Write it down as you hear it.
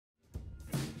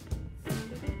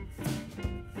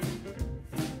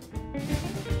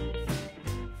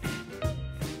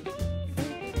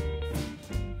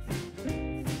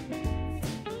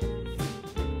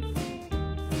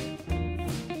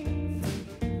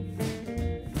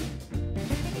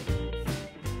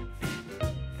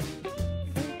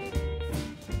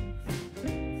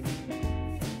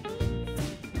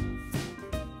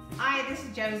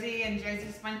Josie and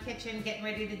Josie's Fun Kitchen, getting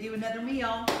ready to do another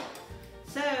meal.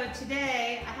 So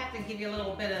today I have to give you a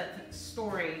little bit of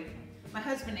story. My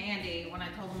husband Andy, when I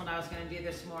told him what I was going to do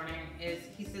this morning,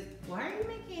 he says, "Why are you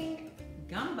making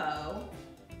gumbo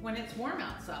when it's warm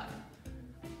outside?"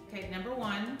 Okay, number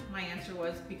one, my answer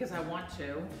was because I want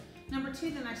to. Number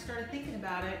two, then I started thinking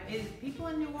about it, is people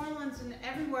in New Orleans and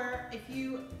everywhere, if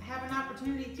you have an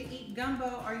opportunity to eat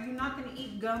gumbo, are you not going to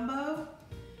eat gumbo?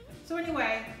 So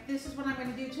anyway, this is what I'm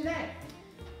going to do today.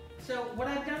 So what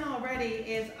I've done already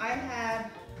is I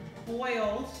have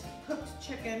boiled cooked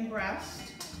chicken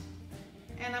breast,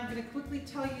 and I'm going to quickly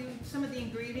tell you some of the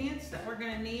ingredients that we're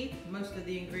going to need. Most of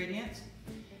the ingredients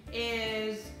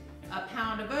is a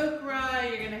pound of okra,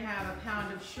 you're going to have a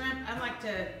pound of shrimp. I like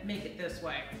to make it this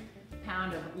way. A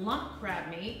pound of lump crab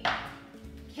meat,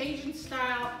 Cajun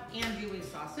style andouille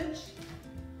sausage.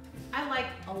 I like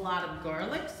a lot of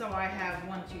garlic, so I have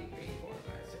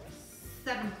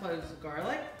 7 cloves of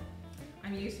garlic.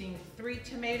 I'm using 3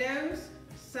 tomatoes,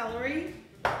 celery,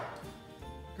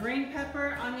 green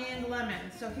pepper, onion,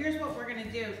 lemon. So here's what we're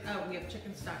gonna do. Oh, we have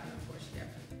chicken stock, and of course you have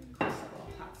a little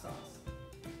hot sauce.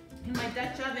 In my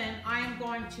Dutch oven, I am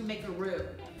going to make a roux.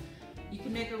 You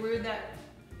can make a roux that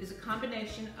is a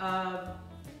combination of,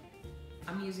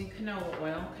 I'm using canola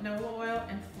oil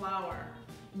and flour.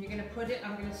 And you're gonna put it,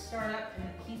 I'm gonna start up and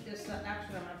heat this up.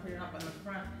 Actually, I'm gonna put it up on the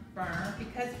front burner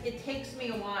because it takes me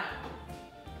a while.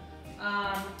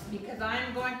 Because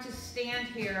I'm going to stand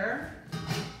here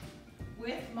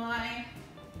with my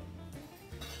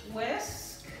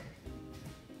whisk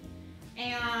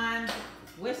and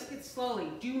whisk it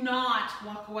slowly. Do not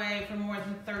walk away for more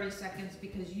than 30 seconds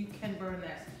because you can burn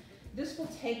this. This will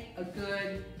take a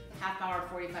good half hour,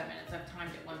 45 minutes. I've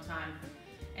timed it one time.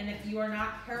 And if you are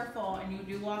not careful and you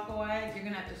do walk away, you're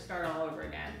gonna have to start all over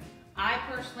again. I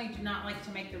personally do not like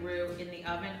to make the roux in the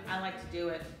oven. I like to do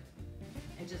it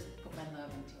and just put my love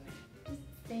into it. Just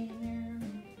stay in there,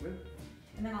 roux.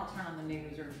 And then I'll turn on the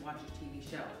news or watch a TV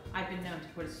show. I've been known to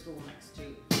put a stool next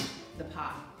to the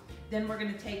pot. Then we're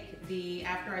gonna take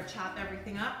after I chop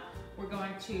everything up, we're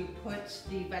going to put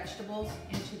the vegetables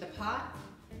into the pot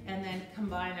and then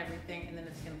combine everything, and then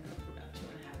it's gonna cook for about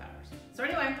 2.5 hours. So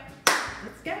anyway,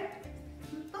 let's go.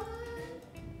 Bye.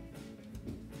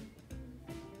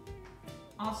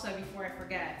 Also, before I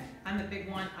forget, I'm a big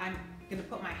one. I'm gonna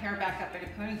put my hair back up in a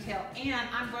ponytail, and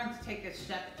I'm going to take this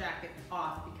chef jacket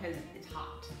off because it's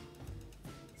hot.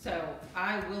 So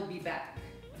I will be back.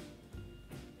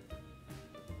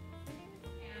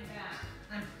 And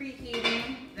I'm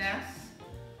preheating this.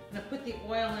 I'm gonna put the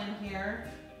oil in here.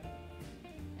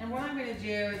 And what I'm gonna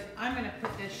do is I'm gonna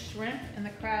put this shrimp and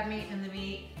the crab meat and the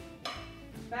meat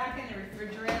back in the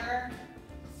refrigerator,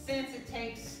 since it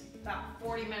takes about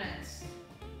 40 minutes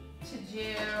to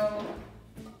do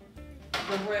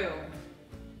the roux.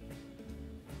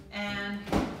 And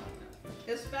put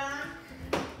this back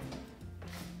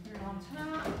here on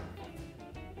top.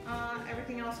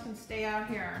 Everything else can stay out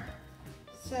here.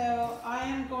 So I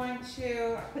am going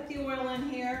to put the oil in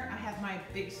here. I have my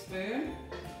big spoon.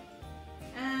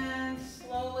 And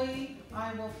slowly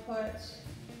I will put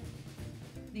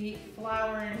the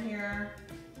flour in here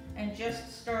and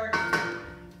just start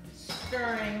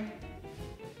stirring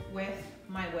with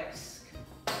my whisk.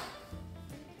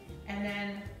 And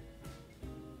then,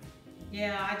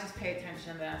 yeah, I just pay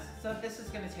attention to this. So this is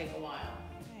gonna take a while.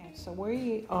 Okay, so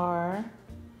we are,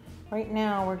 right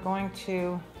now we're going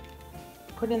to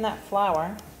put in that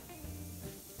flour.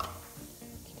 Can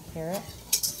you hear it?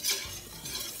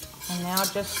 And now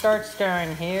just start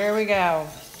stirring. Here we go.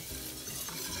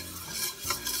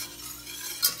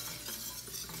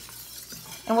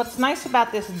 And what's nice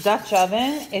about this Dutch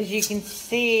oven is you can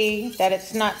see that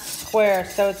it's not square,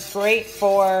 so it's great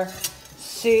for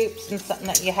soups and something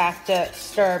that you have to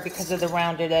stir because of the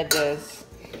rounded edges.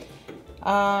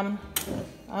 I'm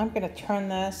gonna turn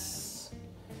this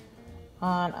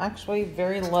on actually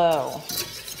very low.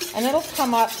 And it'll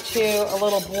come up to a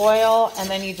little boil, and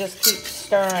then you just keep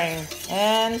stirring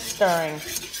and stirring.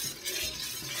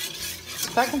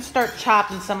 So I can start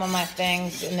chopping some of my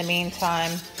things in the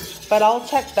meantime, but I'll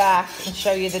check back and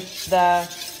show you the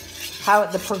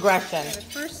progression. The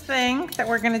first thing that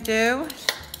we're gonna do,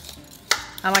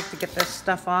 I like to get this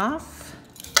stuff off,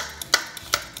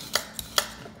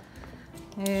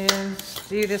 is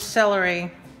do the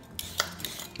celery.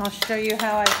 I'll show you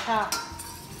how I chop.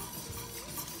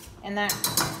 And that,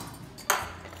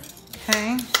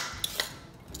 okay,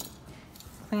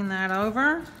 clean that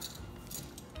over.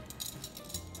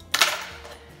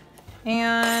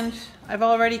 And I've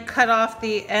already cut off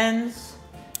the ends.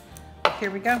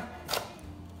 Here we go.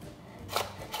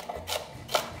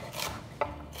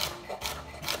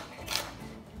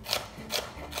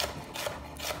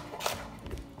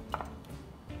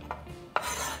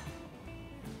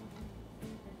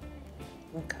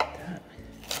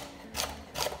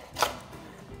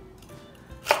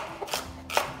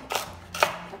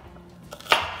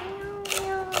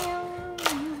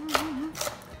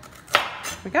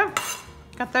 we go.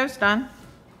 Got those done.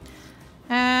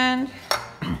 And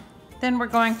then we're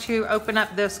going to open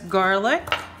up this garlic.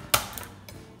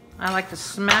 I like to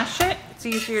smash it. It's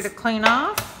easier to clean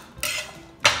off.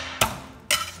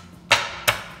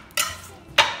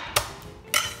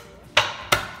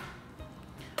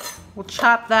 We'll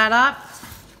chop that up.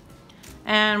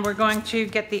 And we're going to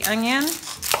get the onion.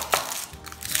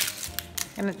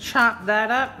 Gonna chop that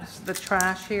up. This is the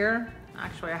trash here.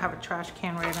 Actually, I have a trash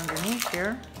can right underneath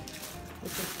here,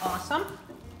 which is awesome.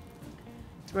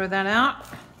 Throw that out,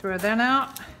 throw that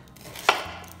out.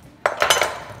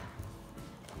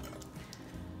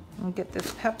 And get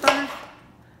this pepper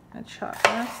and chop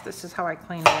this. This is how I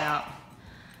clean it out.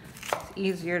 It's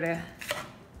easier to.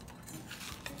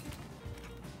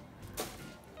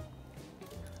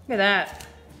 Look at that.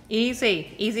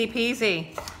 Easy, easy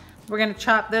peasy. We're gonna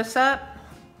chop this up.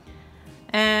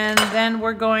 And then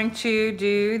we're going to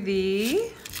do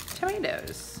the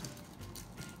tomatoes.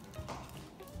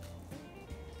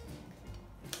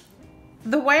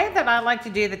 The way that I like to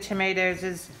do the tomatoes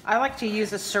is I like to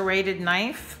use a serrated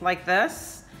knife like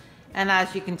this. And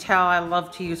as you can tell, I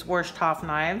love to use Wursthof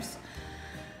knives.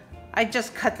 I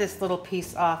just cut this little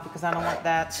piece off because I don't want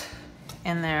that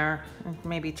in there.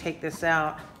 Maybe take this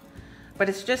out. But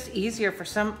it's just easier for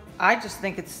some, I just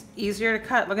think it's easier to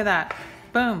cut. Look at that.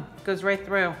 Boom, goes right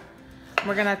through.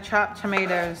 We're gonna chop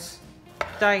tomatoes,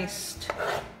 diced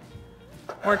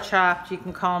or chopped. You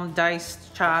can call them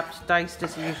diced, chopped. Diced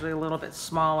is usually a little bit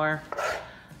smaller.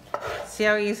 See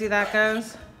how easy that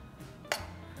goes?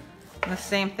 And the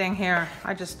same thing here.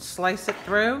 I just slice it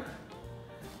through,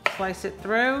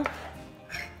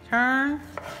 turn.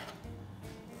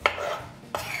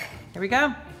 Here we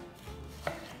go.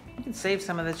 You can save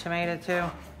some of the tomato too.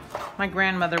 My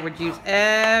grandmother would use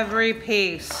every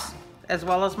piece, as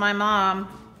well as my mom.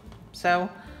 So,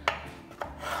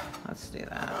 let's do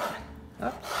that.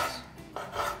 Oops.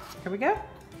 Here we go.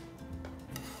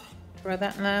 Throw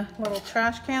that in the little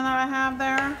trash can that I have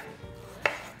there.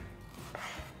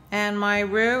 And my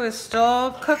roux is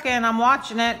still cooking. I'm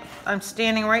watching it. I'm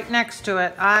standing right next to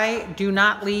it. I do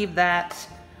not leave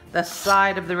the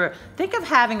side of the roux. Think of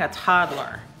having a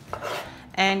toddler.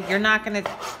 And you're not gonna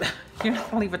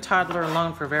leave a toddler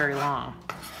alone for very long.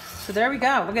 So there we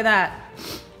go, look at that.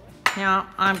 Now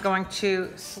I'm going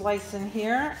to slice in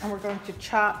here and we're going to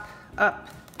chop up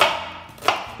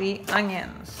the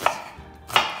onions.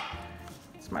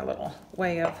 It's my little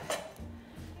way of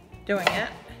doing it.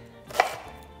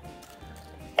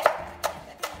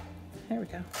 There we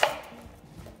go.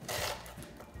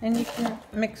 And you can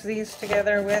mix these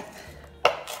together with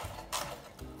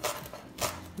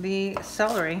the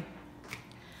celery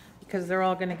because they're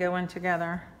all going to go in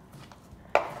together.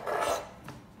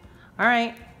 All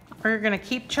right, we're going to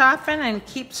keep chopping and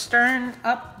keep stirring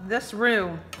up this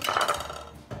roux.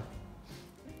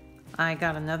 I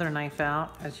got another knife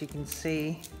out, as you can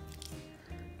see.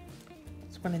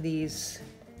 It's one of these,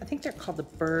 I think they're called the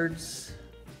bird's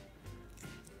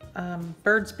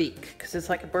beak, because it's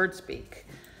like a bird's beak.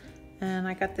 And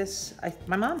I got this,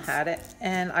 my mom had it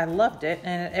and I loved it.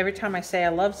 And every time I say I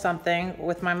love something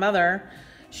with my mother,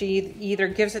 she either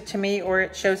gives it to me or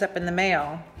it shows up in the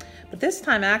mail. But this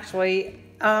time actually,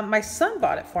 my son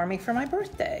bought it for me for my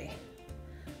birthday,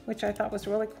 which I thought was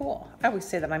really cool. I always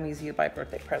say that I'm easy to buy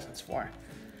birthday presents for.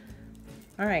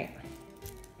 All right,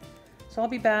 so I'll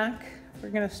be back. We're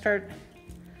gonna start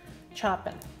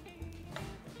chopping.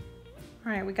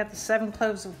 All right, we got the 7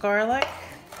 cloves of garlic.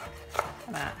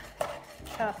 Come on.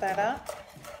 Chop that up.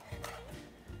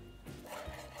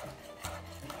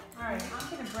 All right, I'm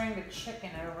gonna bring the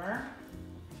chicken over.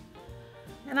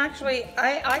 And actually,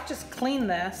 I just cleaned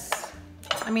this.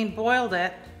 I mean, boiled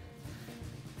it.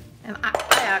 And I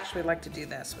actually like to do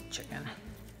this with chicken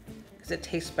because it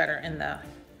tastes better in the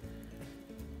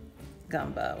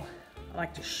gumbo. I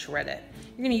like to shred it.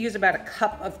 You're gonna use about a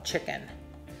cup of chicken.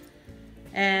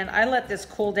 And I let this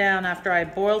cool down after I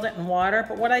boiled it in water.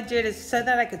 But what I did is, so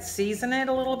that I could season it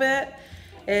a little bit,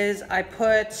 is I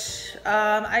put,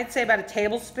 I'd say about a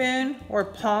tablespoon or a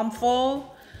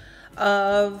palmful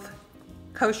of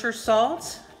kosher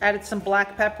salt. Added some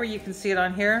black pepper, you can see it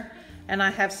on here. And I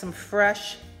have some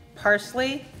fresh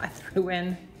parsley. I threw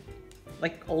in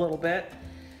like a little bit.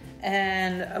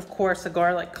 And of course a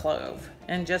garlic clove.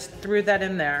 And just threw that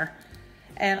in there.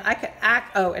 And I could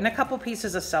and a couple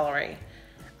pieces of celery.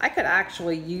 I could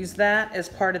actually use that as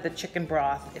part of the chicken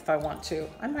broth if I want to.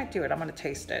 I might do it. I'm gonna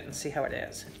taste it and see how it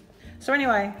is. So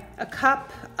anyway, a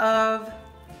cup of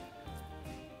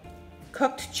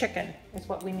cooked chicken is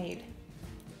what we need.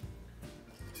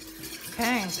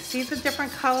 Okay, see the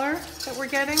different color that we're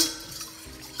getting?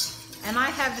 And I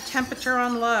have the temperature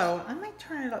on low. I might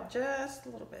turn it up just a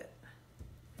little bit.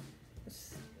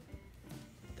 This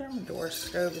Thermador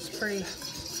stove is pretty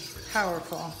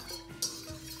powerful.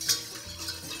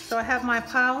 So I have my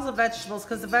piles of vegetables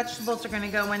because the vegetables are going to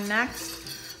go in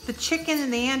next. The chicken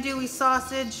and the andouille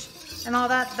sausage and all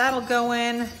that, that'll go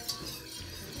in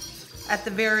at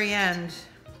the very end.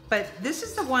 But this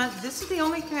is the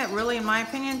only thing that really, in my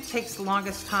opinion, takes the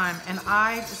longest time. And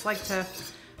I just like to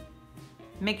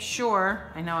make sure,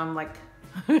 I know I'm like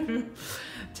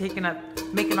making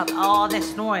up all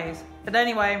this noise. But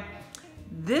anyway,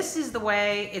 this is the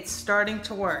way it's starting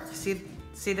to work. See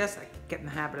this? I get in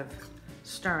the habit of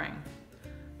stirring.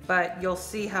 But you'll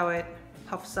see how it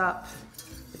puffs up,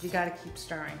 but you gotta keep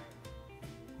stirring.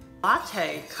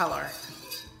 Latte color.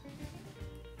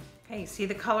 Okay, see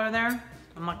the color there?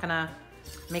 I'm not gonna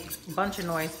make a bunch of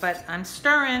noise, but I'm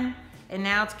stirring, and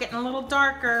now it's getting a little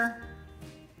darker.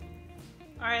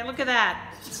 All right, look at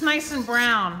that. It's nice and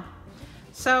brown.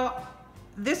 So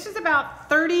this is about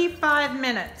 35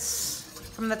 minutes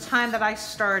from the time that I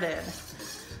started.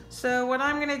 So what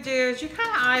I'm gonna do is you kind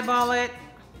of eyeball it.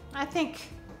 I think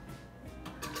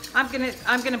I'm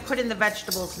gonna put in the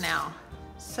vegetables now.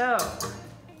 So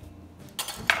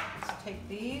let's take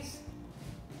these.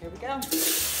 Here we go.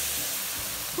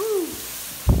 Woo.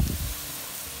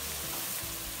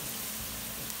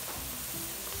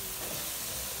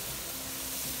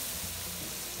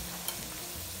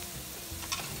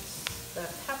 The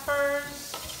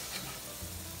peppers.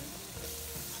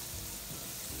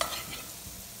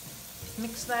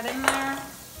 Mix that in there.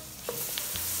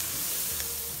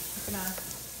 I'm gonna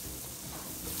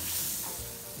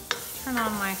turn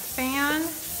on my fan.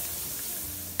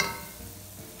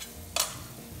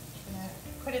 I'm gonna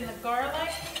put in the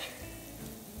garlic.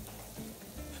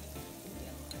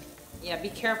 Yeah, be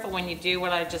careful when you do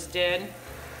what I just did.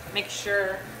 Make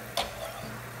sure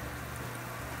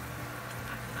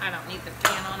I don't need the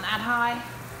fan on that high.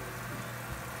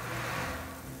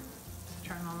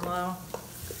 Turn on low.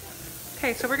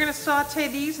 Okay, so we're gonna saute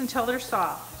these until they're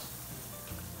soft.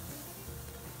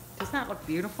 Doesn't that look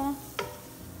beautiful?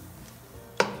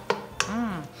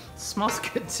 Smells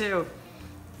good too.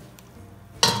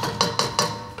 All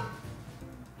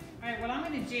right, what I'm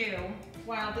gonna do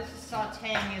while this is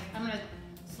sauteing is I'm gonna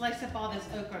slice up all this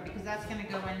okra because that's gonna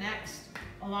go in next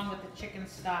along with the chicken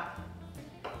stock.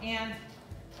 And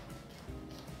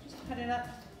just cut it up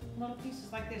little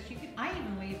pieces like this. I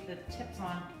even leave the tips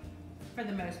on for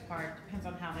the most part. Depends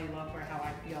on how they look or how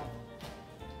I feel.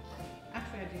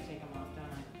 Actually, I do take them off,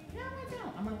 don't I? No, I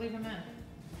don't. I'm gonna leave them in.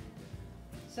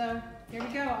 So here we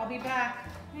go. I'll be back.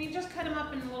 And you just cut them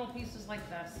up in little pieces like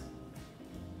this.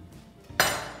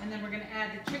 And then we're gonna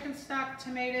add the chicken stock,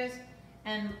 tomatoes,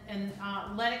 and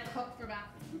let it cook for about.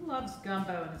 Who loves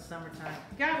gumbo in the summertime?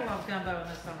 You gotta love gumbo in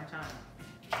the summertime.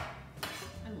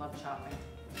 I love chopping.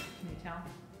 Can you tell?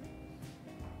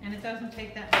 And it doesn't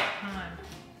take that much time.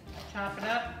 Chop it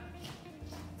up,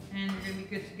 and you're gonna be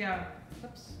good to go.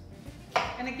 Oops.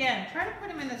 And again, try to put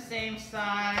them in the same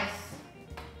size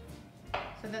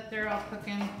so that they're all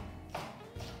cooking.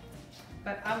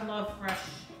 But I love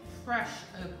fresh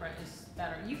okra is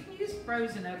better. You can use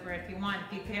frozen okra if you want,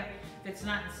 if it's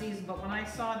not in season. But when I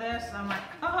saw this, I'm like,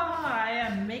 I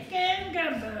am making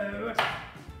gumbo.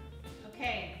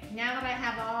 Okay, now that I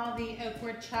have all the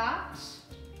okra chopped,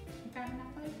 you got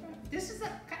enough okra?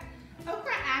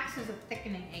 Okra acts as a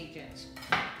thickening agent.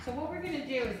 So what we're gonna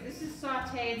do is this is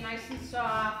sauteed nice and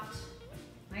soft,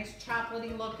 nice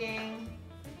chocolatey looking,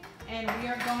 and we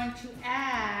are going to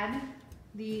add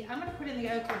I'm gonna put in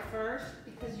the okra first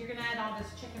because you're gonna add all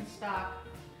this chicken stock.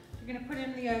 You're gonna put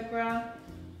in the okra.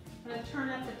 I'm gonna turn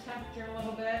up the temperature a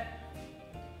little bit.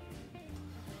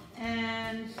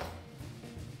 And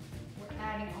we're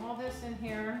adding all this in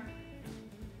here.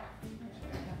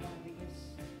 Actually, I have one of these.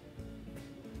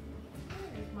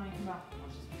 Where's my, well, I'll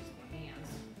just use my hands.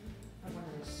 I have one of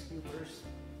those scoopers.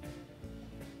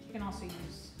 You can also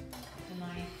use the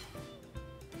knife.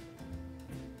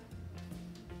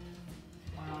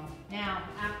 Wow. Now,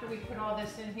 after we put all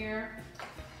this in here,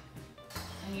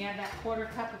 and you add that 1/4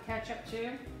 cup of ketchup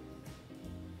too.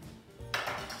 I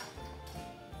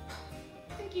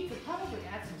think you could probably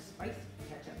add some spicy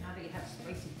ketchup now that you have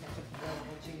spicy ketchup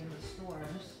available to you in the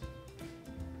stores.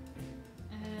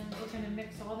 And we're going to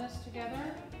mix all this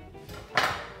together.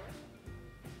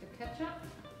 The ketchup.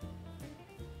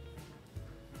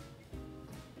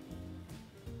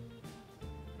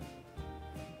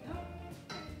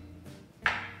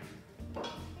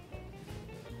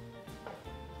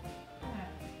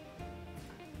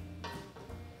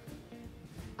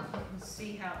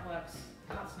 See how it looks.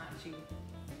 Oh, it's not too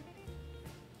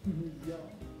Yum.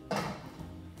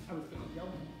 I was gonna yum.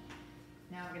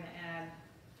 Now we're gonna add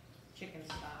chicken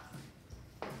stock.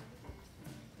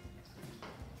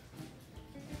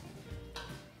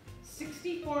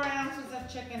 "64 ounces of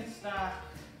chicken stock."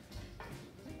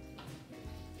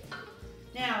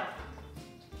 Now,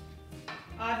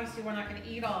 obviously we're not gonna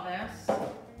eat all this,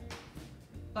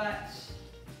 but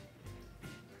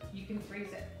you can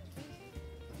freeze it.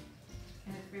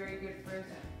 And it's very good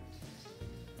frozen.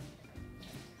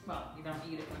 Well, you don't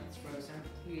eat it when it's frozen.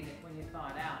 You eat it when you thaw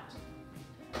it out.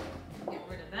 Get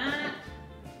rid of that.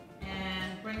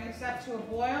 And bring this up to a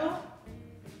boil.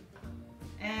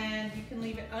 And you can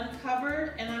leave it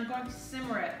uncovered. And I'm going to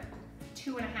simmer it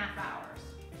 2.5 hours.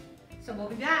 So we'll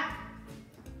be back.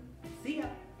 See ya.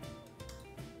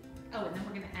 Oh, and then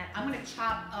we're gonna add, I'm gonna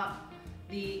chop up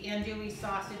the andouille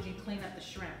sausage and clean up the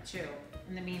shrimp too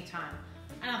in the meantime.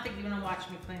 I don't think you're gonna watch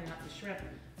me cleaning up the shrimp,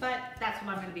 but that's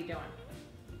what I'm gonna be doing.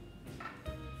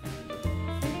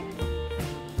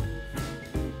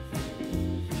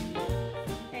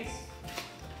 Okay,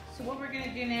 so what we're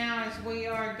gonna do now is we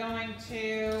are going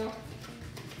to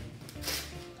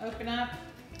open up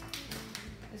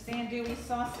this andouille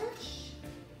sausage.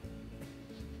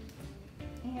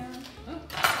 And, oh,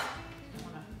 I don't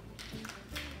wanna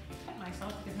cut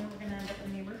myself because then we're gonna end up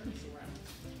in the emergency room.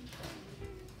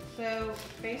 So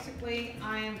basically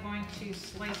I am going to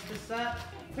slice this up,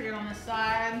 put it on the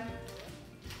side.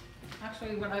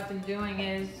 Actually what I've been doing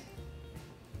is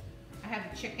I have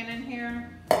the chicken in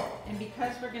here, and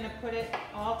because we're gonna put it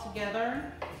all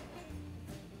together,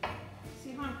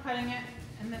 see how I'm cutting it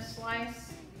in this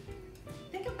slice?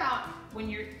 Think about when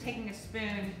you're taking a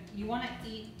spoon, you want to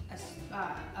eat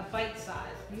a bite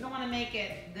size. You don't want to make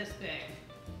it this big.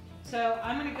 So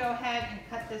I'm going to go ahead and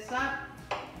cut this up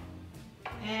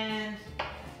and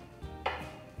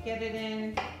get it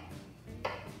in,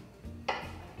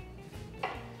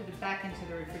 put it back into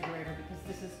the refrigerator because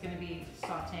this is going to be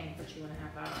sauteing for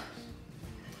 2.5 hours.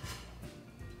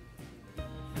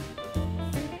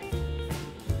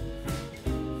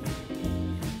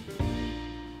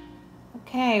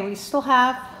 Okay, we still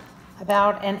have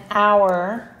about an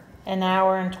hour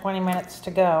and 20 minutes to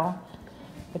go,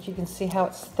 but you can see how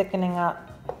it's thickening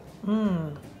up.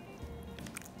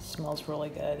 Smells really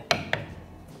good.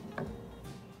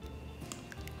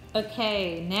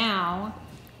 Okay, now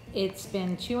it's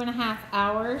been 2.5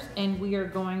 hours and we are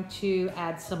going to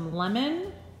add some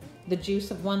lemon, the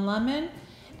juice of 1 lemon,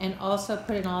 and also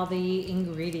put in all the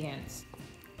ingredients.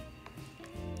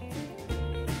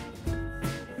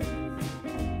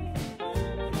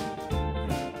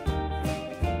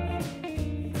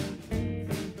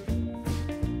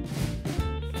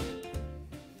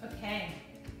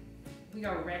 We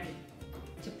are ready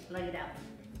to plate out.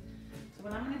 So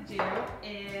what I'm going to do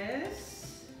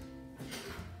is,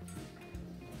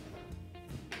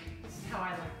 this is how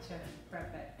I like to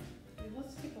prep it.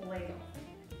 Let's take a ladle.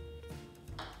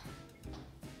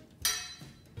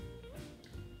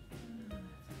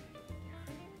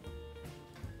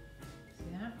 See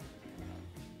that?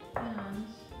 And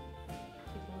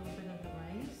take a little bit of the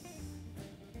rice.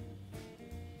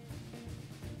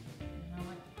 And I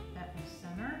like to put that in the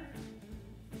center.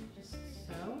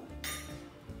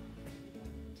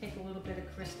 Take a little bit of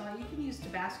Cristal. You can use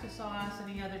Tabasco sauce,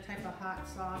 any other type of hot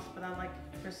sauce, but I like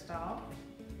Cristal.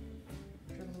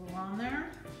 Put a little on there.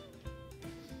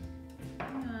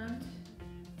 And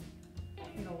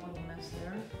get a little mess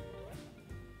there. And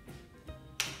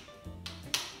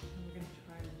we're going to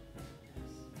try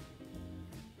this.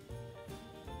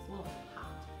 It's a little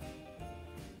hot.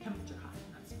 Temperature hot,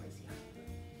 not spicy hot.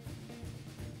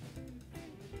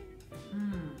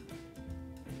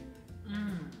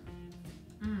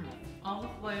 All the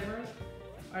flavors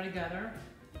are together.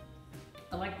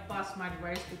 I like basmati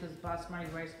rice because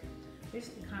basmati rice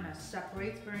basically kind of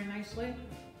separates very nicely.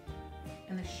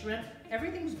 And the shrimp,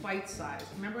 everything's bite-sized.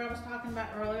 Remember I was talking about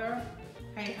earlier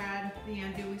how you had the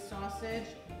andouille sausage,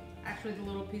 actually the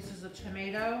little pieces of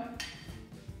tomato.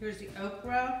 Here's the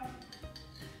okra.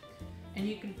 And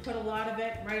you can put a lot of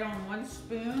it right on 1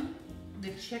 spoon.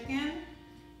 The chicken,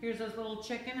 here's this little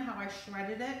chicken, how I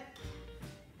shredded it.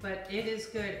 But it is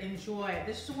good, enjoy.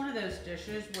 This is one of those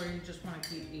dishes where you just want to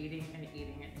keep eating and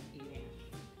eating and eating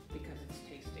because it's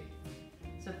tasty.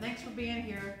 So thanks for being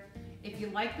here. If you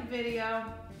like the video,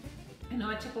 I know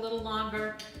it took a little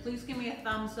longer, please give me a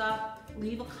thumbs up,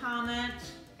 leave a comment,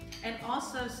 and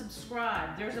also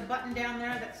subscribe. There's a button down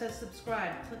there that says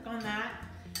subscribe. Click on that.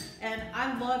 And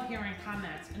I love hearing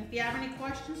comments. And if you have any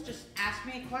questions, just ask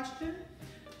me a question.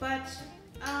 But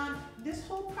this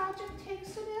whole project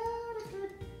takes about a good,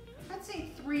 I'd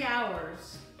say 3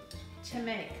 hours to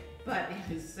make. but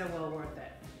it is so well worth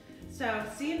it. So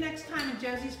see you next time in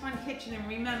Josie's Fun Kitchen, and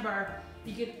remember,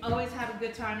 you can always have a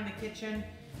good time in the kitchen,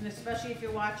 and especially if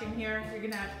you're watching here, you're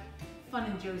gonna have fun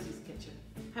in Josie's kitchen.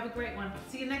 Have a great one.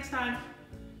 See you next time.